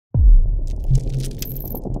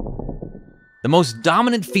The most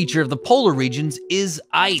dominant feature of the polar regions is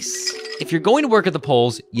ice. If you're going to work at the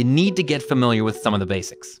poles, you need to get familiar with some of the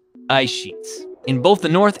basics. Ice sheets. In both the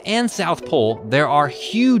North and South Pole, there are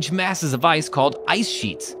huge masses of ice called ice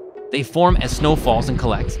sheets. They form as snow falls and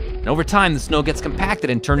collects, and over time the snow gets compacted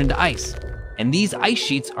and turned into ice. And these ice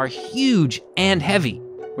sheets are huge and heavy.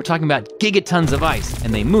 We're talking about gigatons of ice,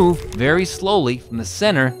 and they move very slowly from the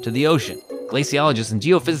center to the ocean. Glaciologists and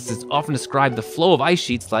geophysicists often describe the flow of ice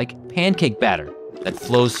sheets like pancake batter that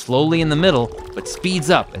flows slowly in the middle but speeds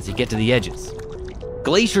up as you get to the edges.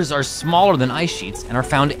 Glaciers are smaller than ice sheets and are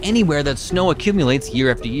found anywhere that snow accumulates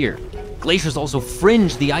year after year. Glaciers also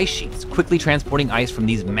fringe the ice sheets, quickly transporting ice from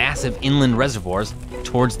these massive inland reservoirs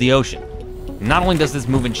towards the ocean. Not only does this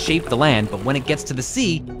movement shape the land, but when it gets to the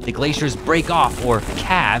sea, the glaciers break off or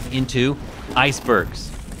calve into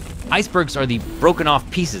icebergs. Icebergs are the broken off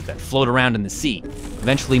pieces that float around in the sea,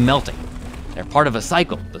 eventually melting. They're part of a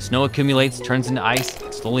cycle. The snow accumulates, turns into ice,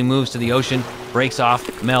 slowly moves to the ocean, breaks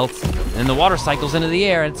off, melts, and then the water cycles into the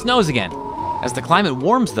air and it snows again. As the climate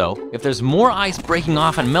warms though, if there's more ice breaking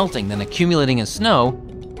off and melting than accumulating as snow,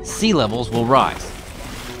 sea levels will rise.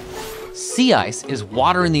 Sea ice is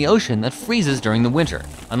water in the ocean that freezes during the winter.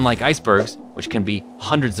 Unlike icebergs, which can be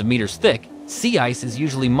hundreds of meters thick, sea ice is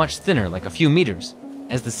usually much thinner, like a few meters.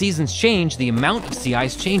 As the seasons change, the amount of sea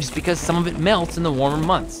ice changes because some of it melts in the warmer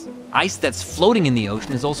months. Ice that's floating in the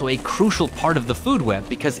ocean is also a crucial part of the food web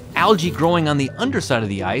because algae growing on the underside of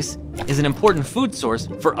the ice is an important food source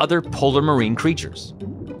for other polar marine creatures.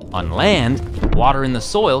 On land, water in the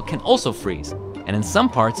soil can also freeze, and in some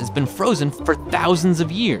parts it's been frozen for thousands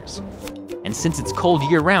of years. And since it's cold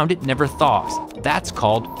year-round, it never thaws. That's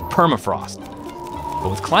called permafrost. But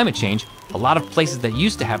with climate change, a lot of places that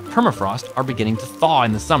used to have permafrost are beginning to thaw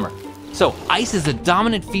in the summer. So ice is a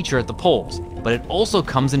dominant feature at the poles, but it also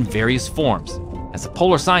comes in various forms. As a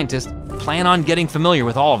polar scientist, plan on getting familiar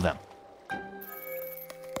with all of them.